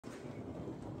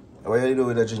What you do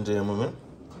with the ginger here, mommy?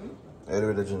 What you do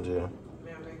with the ginger here? I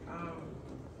make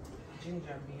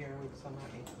ginger beer with some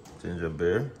honey. Ginger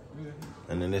beer?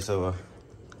 And then this over?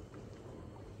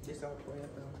 This out for you.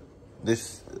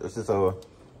 This is our...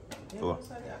 Yeah, so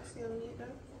the axle meat then?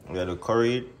 We got to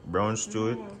curry it, brown stew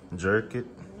it, jerk it.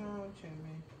 No, check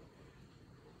me.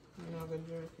 You're not gonna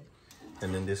jerk it.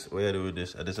 And then this, what you do with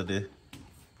this? This a day?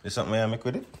 This something I make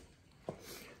with it?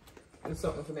 It's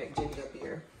something to make ginger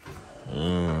beer.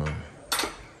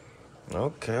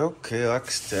 Okay,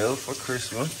 oxtail for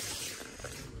Christmas.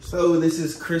 So this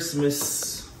is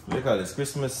Christmas, what do you call this?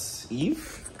 Christmas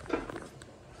Eve?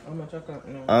 How much I got?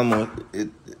 No.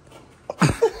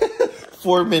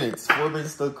 4 minutes. 4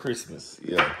 minutes till Christmas.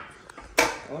 Yeah.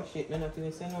 Oh shit, no,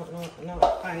 nothing. Say no,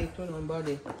 hi to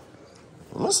nobody.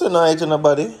 I'm not saying hi to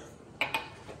nobody.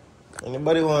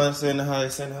 Anybody want to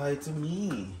send hi to me.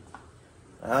 You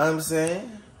know what I'm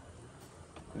saying?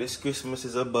 This Christmas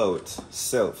is about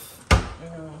self.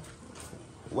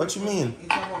 What you mean? It's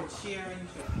about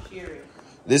sharing.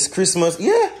 This Christmas,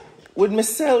 yeah, with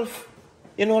myself.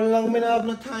 You know how long I have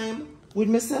no time with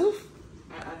myself?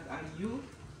 And you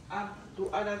have to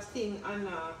other things and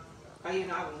you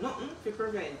have nothing to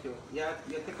prevent you. You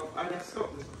take up other stuff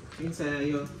inside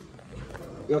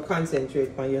you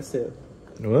concentrate on yourself.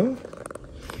 Well,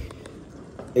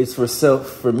 it's for self,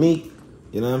 for me.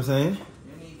 You know what I'm saying?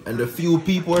 And the few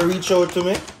people who reach out to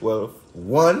me, well,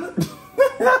 one.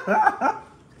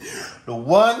 The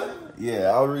one,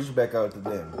 yeah, I'll reach back out to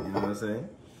them. You know what I'm saying?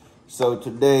 So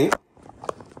today,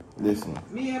 listen.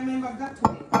 Me, I remember that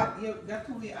to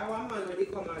me, our man when they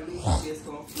come and lose this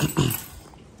stuff.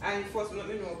 And first let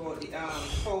me know about the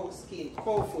cow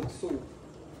foot soup.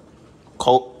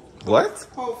 What?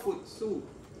 Cow foot soup.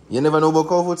 You never know about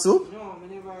cow foot soup? No, I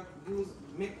never use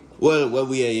make.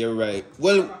 Well, yeah, you're right.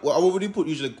 Well, what would you put?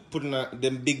 Usually put in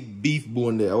them big beef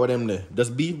bone there. Or them there? That's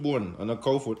beef bone on a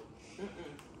cow foot.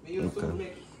 We used to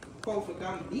make cow foot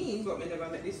and beans, but we never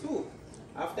make the soup.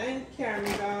 After I carry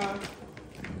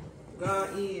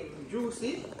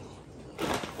juicy.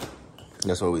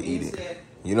 That's what we eat it.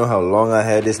 You know how long I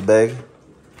had this bag?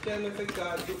 Tell me if I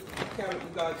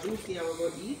got juicy and we're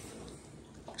going to eat.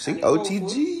 See,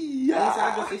 OTG. Yeah. This is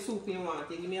just the soup you want.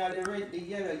 You give me all the red, the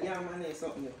yellow, yam and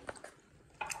something.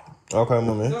 Okay,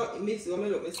 mommy. So, when I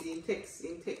look, I see in text,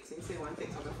 say one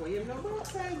text before you know, go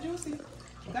outside, juicy.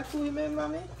 That's who remember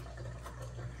me?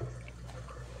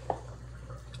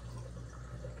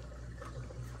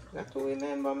 That's who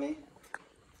remember me?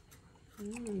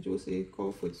 Juicy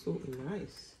cow foot soup,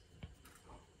 nice.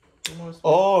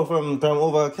 Oh, from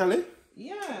over Kelly?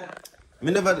 Yeah.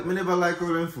 Me never like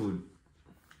all them food.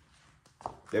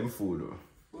 Them food though.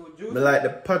 Oh, me like the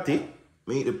patty.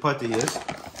 Me eat the patty, yes.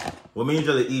 What me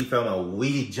usually eat from a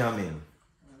wheat jamming.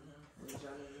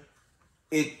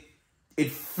 It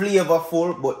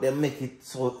flavorful, but they make it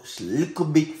so little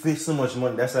bit for so much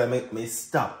money. That's why I make me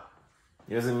stop.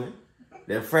 You know what I mean?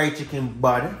 The fried chicken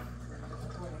bad.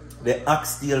 The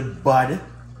oxtail bad.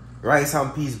 Rice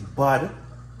and peas bad.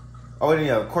 I wouldn't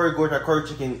have curry goat or curry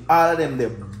chicken. All of them they're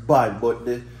bad, but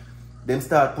them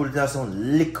start putting out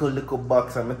some little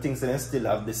box, and I think so they still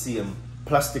have the same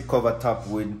plastic cover top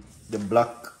with the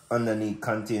black underneath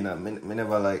container. Me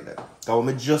never like that. So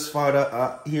when I just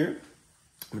forward here,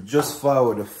 I just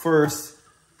forward the first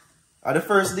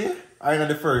day, or not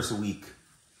the first week.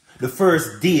 The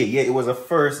first day, yeah, it was the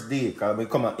first day, because I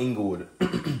come at Inglewood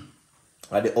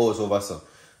at the house over so.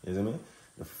 You see me?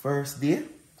 The first day,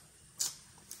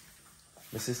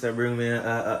 my sister bring me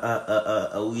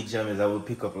a wheat jam. I will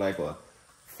pick up like what,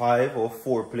 5 or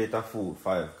 4 plate of food.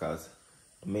 5, cause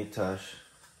me Tash,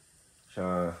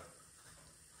 Sean,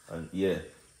 and yeah,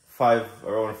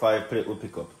 around 5 plate we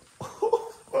pick up.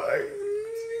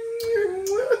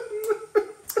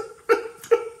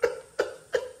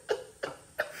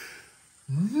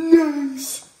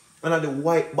 Nice. And at the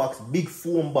white box, big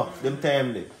foam box, them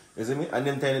time there. You see me? And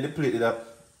them time the plate that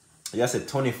you said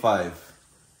 25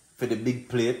 for the big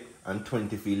plate and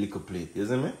 20 for the little plate. You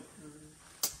see me?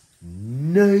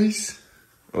 Nice.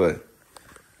 What?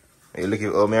 Are you looking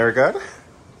at America?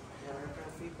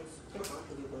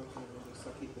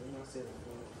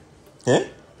 Huh?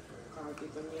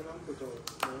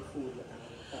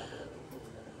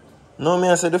 No, me,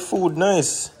 I said the food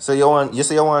nice. So you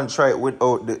say you want to try it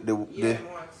without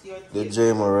the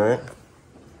jam, right?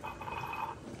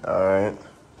 Alright.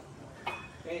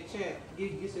 Hey, check.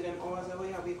 You see them hours away,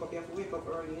 you wake up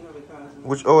early, you know, because...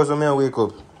 Which hours am I wake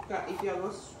up? If you have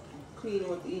to clean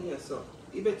out in here, so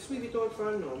you better sweep it out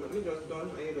for now. Let me just done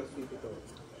and you just sweep it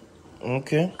out.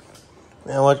 Okay.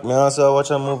 Me also watch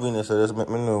a movie, so just let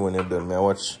me know when you're done. Me I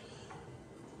watch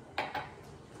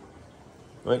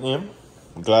Right name?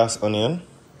 Glass Onion.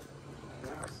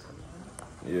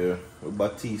 Yeah, with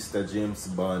Batista, James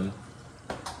Bond.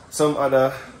 Some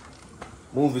other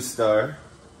movie star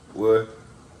where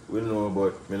we know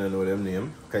about, I don't know them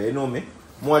name. Cause you know me.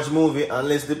 Watch movie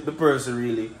unless the person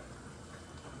really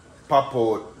pop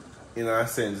out in a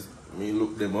sense, me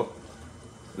look them up.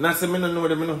 Not say me don't know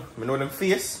them, I know them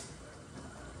face.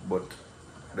 But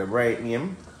the right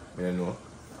name, I don't know.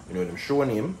 You know them show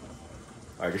name.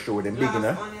 Or the show them big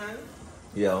enough.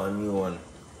 Yeah, on new one.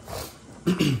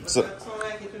 So that sound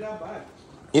like it would have bad.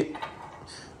 it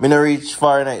me no reach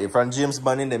far night. If I'm James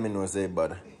Bond in them, me know say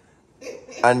bad.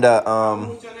 And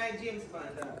Which one like James Bond?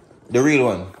 the real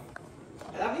one.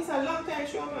 That means a long time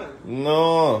show, man.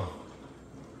 No.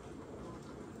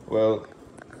 Well,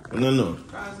 no.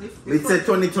 It said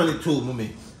 2022,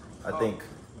 mommy. I think.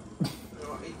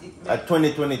 No, At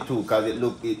 2022, cause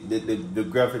the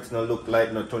graphics now look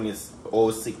like no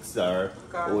 2006 or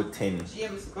 010.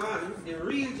 James Bond, the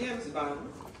real James Bond,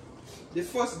 the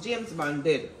first James Bond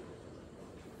dead.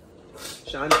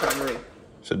 Sean Connery.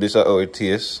 So this is how it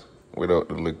tastes without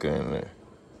the liquor in there.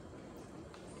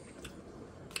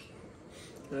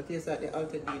 It tastes like the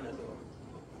Altadena though.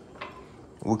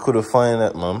 We could have find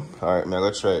that, mom. Alright, man,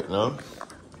 let's try it now.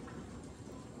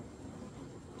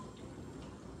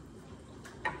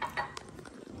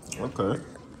 Okay.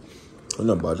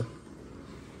 Not bad.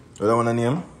 What that one a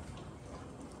name?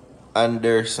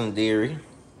 Anderson Dairy.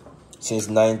 Since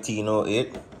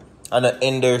 1908. And the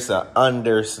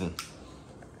Anderson.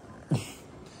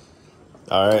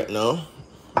 Alright, now.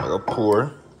 I gotta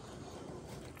pour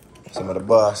some of the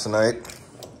boss tonight.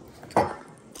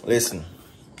 Listen.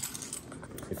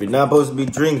 If you're not supposed to be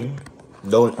drinking,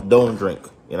 don't drink.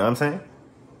 You know what I'm saying?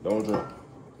 Don't drink.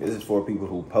 This is for people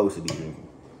who supposed to be drinking.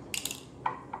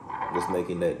 Just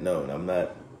making that known. I'm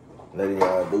not letting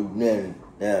y'all do nothing.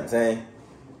 You know what I'm saying?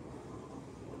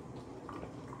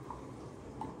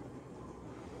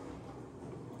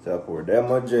 So I pour that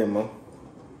much J-Mo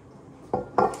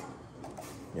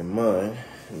in mine.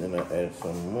 And then I add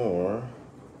some more.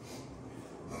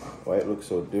 Why it looks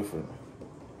so different?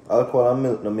 Alcohol and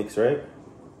milk no mix, right?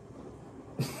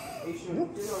 You should know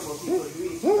what people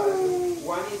do.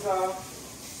 One is a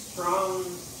strong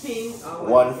thing.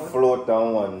 One float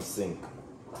and one sink.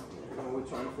 Which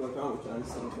one float and which one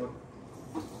sink.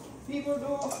 People do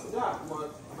that, but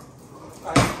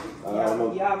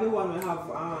you have the one we have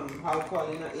alcohol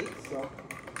in it, so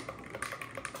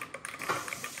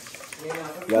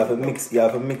you have to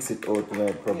mix it out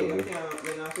tonight, probably. Yeah,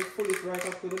 you have to pull it right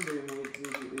up to the brim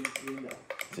with that.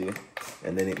 See?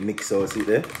 And then it mix out, see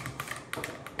there?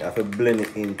 You have to blend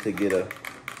it in together.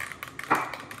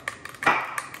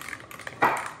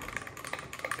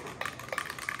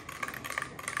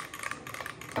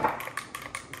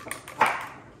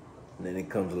 And then it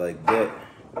comes like that.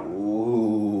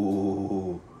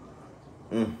 Ooh.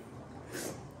 Mm.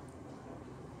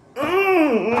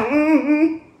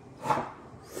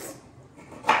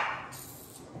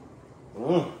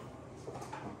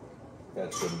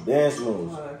 That's some dance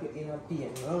moves.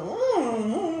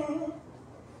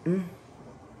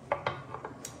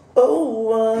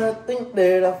 Oh, I think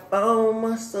that I found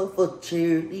myself a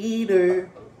cheerleader.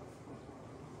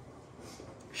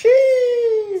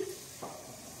 Sheesh.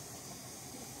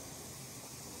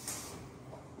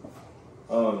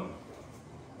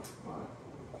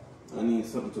 I need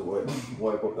something to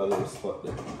wipe up that little spot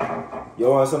there. You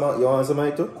want some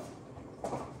mine too?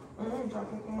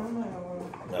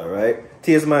 Alright.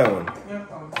 Taste my one.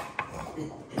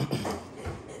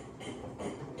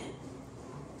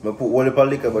 I put one of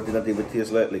liquor, but it not even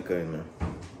taste like liquor in there.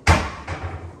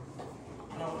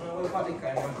 No, liquor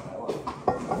in there.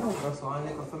 That's one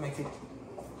liquor to make it.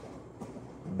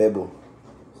 Bebo.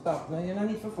 Stop. No, you don't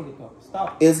need to full it up.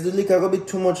 Stop. Is the liquor gonna be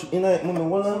too much in it, mama?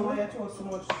 Hold on. Why you chose too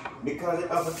much? Because it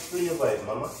has a flavor,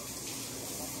 mama.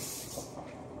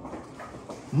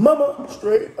 Mama,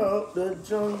 straight out the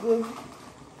jungle.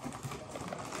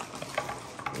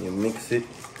 You mix it.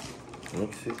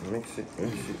 Mix it.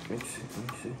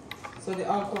 So the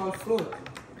alcohol float?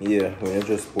 Yeah, when you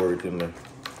just pour it in there.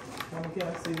 I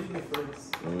can't see the difference.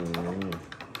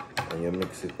 And you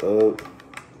mix it up.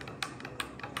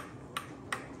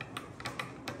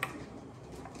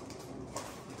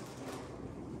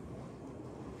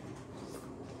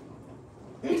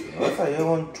 That's how you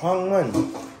want strong, man.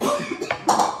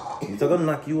 It's gonna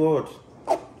knock you out.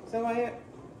 So why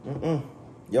you?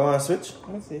 You want to switch?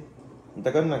 Let's see.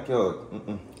 It's gonna knock you out.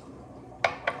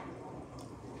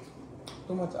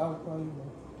 Too much alcohol, you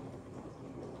know.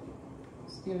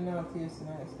 Still not taste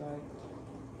nice, like.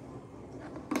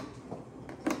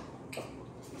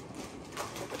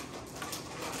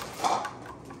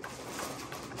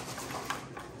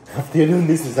 After you're doing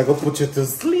this, I go put you to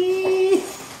sleep.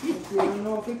 You don't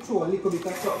know if you throw a little bit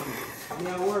of something.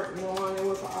 I work, no one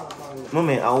ever for alcohol. No,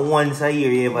 man, once a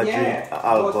year you ever drink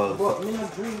alcohol. But me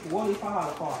not drink only for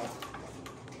alcohol.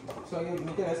 So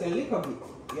you tell us a little bit,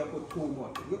 you put too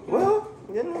much. Well,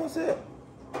 you know what I'm saying?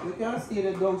 You can't stay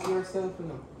the dogs yourself, you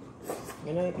know.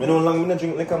 You know, I don't long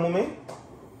drink liquor, mommy.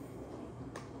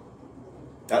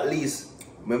 At least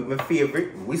my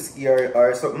favorite whiskey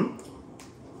or something.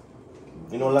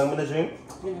 You know how long I drink?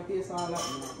 You don't taste all that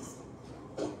nice.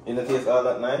 You don't taste all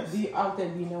that nice? The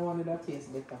Altadena one that tastes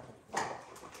better.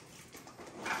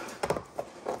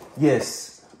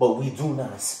 Yes, but we do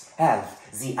not have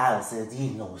the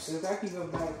Altadinos. So that keep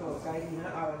up that close. I did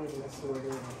not have it in the store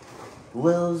there.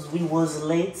 Well, we was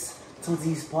late to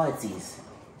these parties.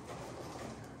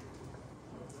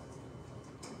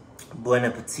 Bon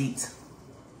appetit.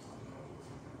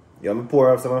 You want me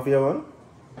pour up some of your one?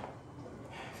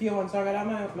 Few ones are that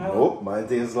my Nope, mine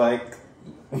tastes like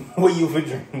what you for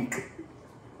drink.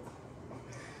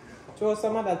 throw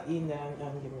some of that in there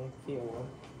and give me a few one.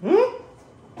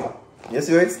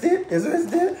 Yes, where it's there? Yes, where it's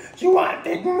there? She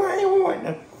wanted my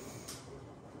one.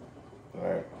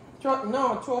 Alright.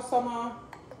 Throw some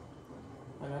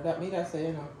and that me that say,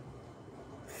 you know.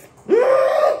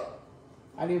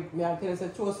 I tell you,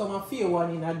 throw some a few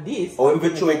one in a this. Oh, if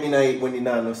you throw it in a when you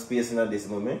don't have enough space in this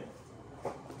moment.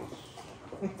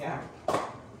 Yeah.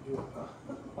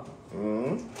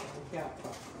 Yeah.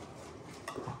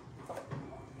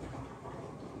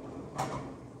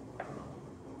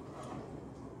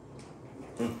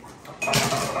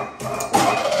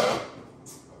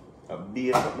 A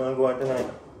beer man go on tonight.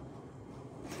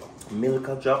 Milk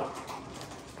a drop.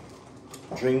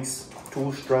 Drinks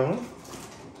too strong.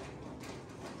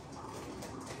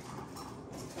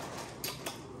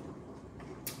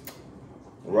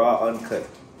 Raw uncut.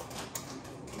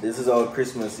 This is our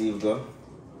Christmas Eve go.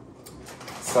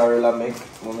 Sorrel I make.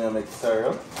 Mommy I make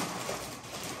sorrel.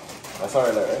 That's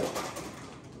sorrel, right?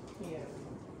 Yeah.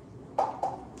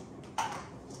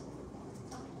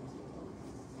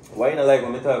 Why you not like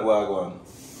when we talk about one?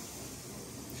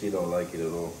 She don't like it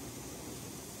at all.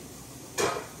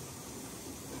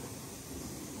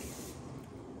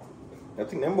 I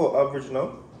think them about average now.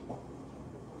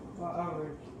 What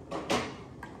average?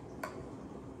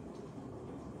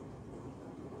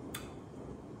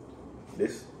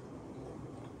 This.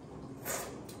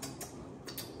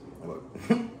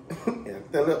 Yeah,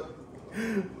 tell her.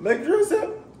 Make sure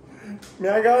yourself. Me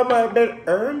I got my bed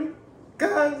early.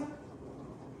 Guys.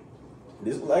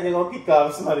 This look like it's gonna kick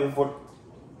off somebody's foot.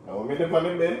 I want me to on the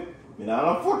bed. Me not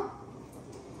on foot.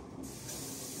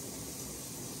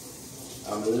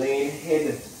 I'm laying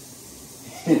head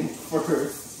in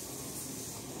first.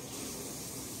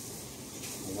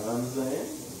 You know what I'm saying?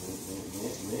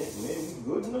 Maybe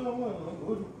good now, man.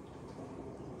 Good.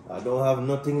 I don't have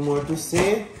nothing more to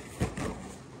say.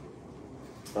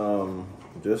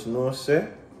 Just no say.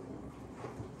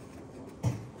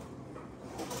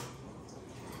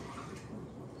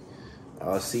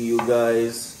 I'll see you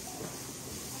guys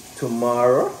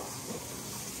tomorrow.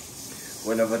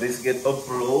 Whenever this get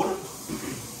uploaded.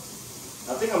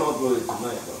 I think I'm gonna upload it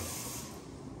tonight though.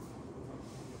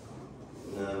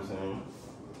 You know what I'm saying?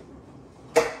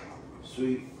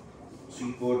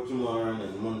 Sweet for tomorrow and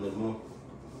then Monday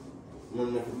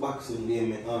for Boxing Day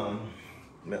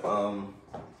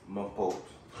my post.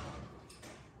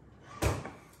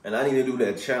 And I need to do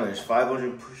that challenge,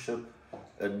 500 push-ups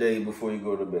a day before you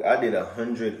go to bed. I did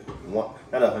 100,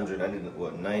 not 100, I did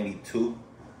what, 92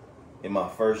 in my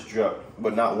first drop,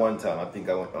 but not one time. I think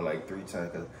I went on like 3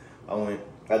 times because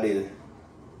I did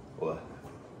what,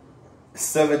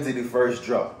 70 the first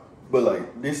drop, but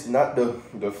like this, not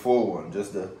the full one,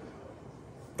 just the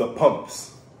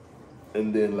pumps,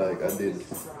 and then like I did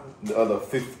the other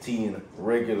 15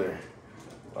 regular,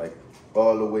 like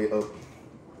all the way up.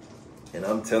 And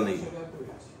I'm telling you,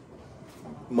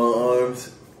 my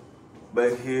arms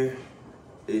back here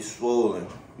is swollen,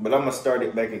 but I'm gonna start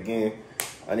it back again.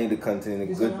 I need to continue.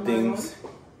 Good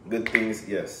things,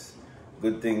 yes,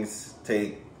 good things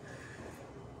take.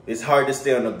 It's hard to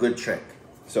stay on a good track,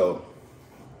 so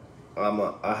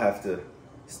I have to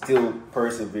still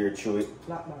persevere through it.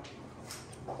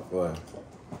 Why?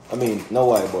 I mean, no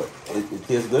why, but it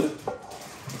tastes good.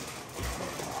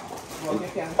 Well, you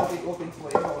can put it open for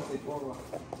your house, it's over.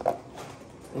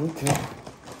 Okay.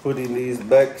 Putting these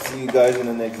back. See you guys in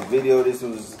the next video. This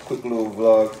was a quick little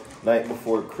vlog. Night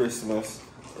before Christmas.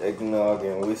 Eggnog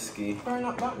and whiskey. Turn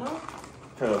up that now?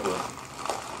 Turn up here.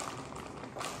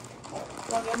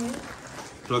 Plug them in?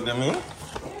 Plug them in?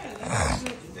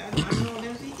 Yeah, I know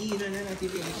them to eat and then I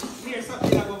think there's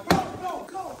something that go pop.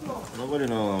 Nobody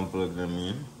know unplug them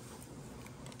in.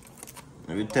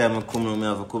 Every time I come home, I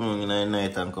have to come home in the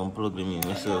night and come plug them in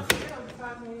myself.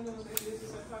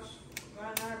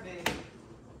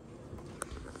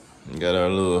 Got our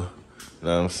little, you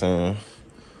know what I'm saying,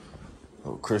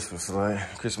 little Christmas light,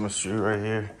 Christmas tree right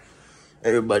here.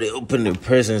 Everybody opened their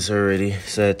presents already,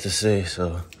 sad to say,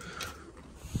 so.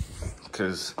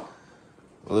 Because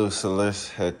little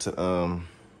Celeste had to,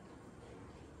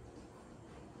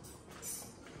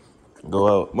 go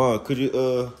out. Ma, could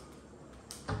you,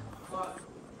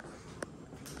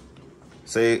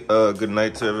 say, good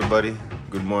night to everybody.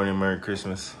 Good morning, Merry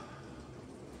Christmas.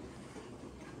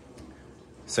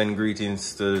 Send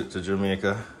greetings to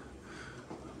Jamaica.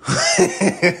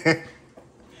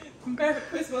 Merry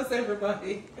Christmas,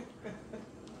 everybody.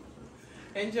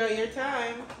 Enjoy your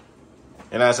time.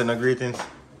 And I send a greetings.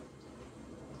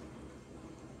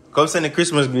 Come send a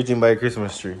Christmas greeting by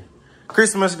Christmas tree.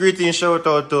 Christmas greeting shout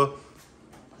out to.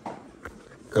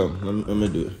 Come, let me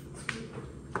do it.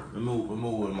 Let me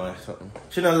hold my something.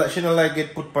 She don't like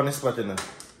get put on the spot, you know.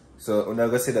 So when I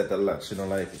go say that a lot, she don't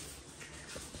like it.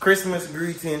 Christmas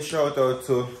greeting shout out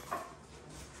to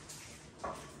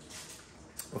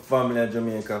my family of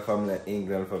Jamaica, family of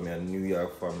England, family of New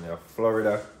York, family of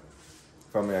Florida,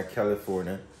 family of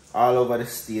California, all over the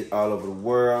state, all over the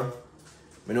world.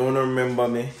 I don't remember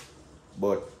me,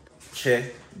 but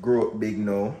Che grew up big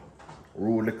now.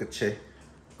 Rule like a Che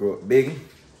grew up big.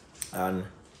 And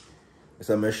it's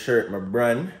my shirt, my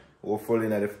brand. Hopefully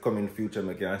in the coming future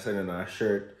I can send in a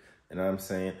shirt. You know what I'm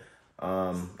saying?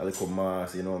 A little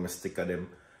mask, you know, I'm a sticker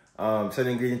them.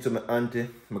 Sending greeting to my auntie,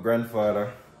 my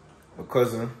grandfather, my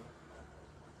cousin.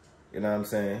 You know what I'm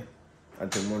saying?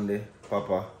 Auntie Monday,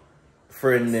 Papa,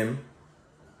 friend them.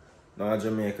 Now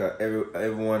Jamaica,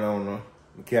 everyone I don't know.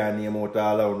 I can't name out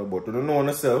all I don't know, but to know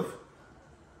yourself.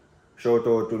 Shout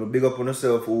out to the big up on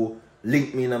yourself who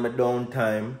link me in my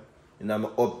downtime, in my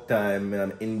up time, in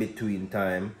my in between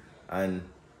time, and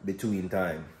between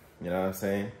time. You know what I'm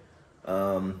saying?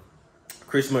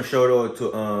 Christmas shout out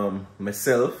to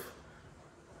myself.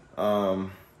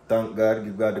 Thank God,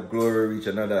 give God the glory, reach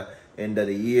another end of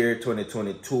the year,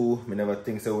 2022. I never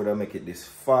think so would I make it this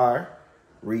far,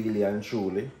 really and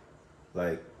truly.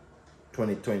 Like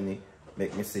 2020,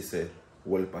 make me say,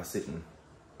 well past sitting,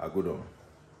 I go down.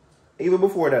 Even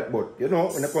before that, but you know,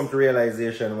 when it comes to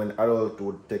realization, when adult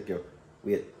would take you,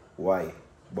 wait, why?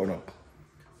 Burn up.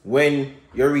 When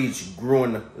you reach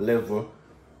grown level,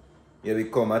 you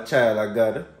become a child of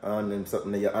God, and then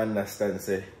something that you understand,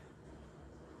 say,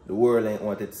 the world ain't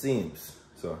what it seems.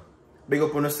 So, big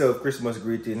up on yourself, Christmas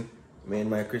greeting, made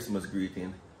my Christmas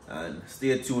greeting, and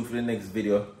stay tuned for the next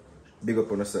video. Big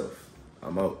up on yourself.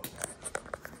 I'm out.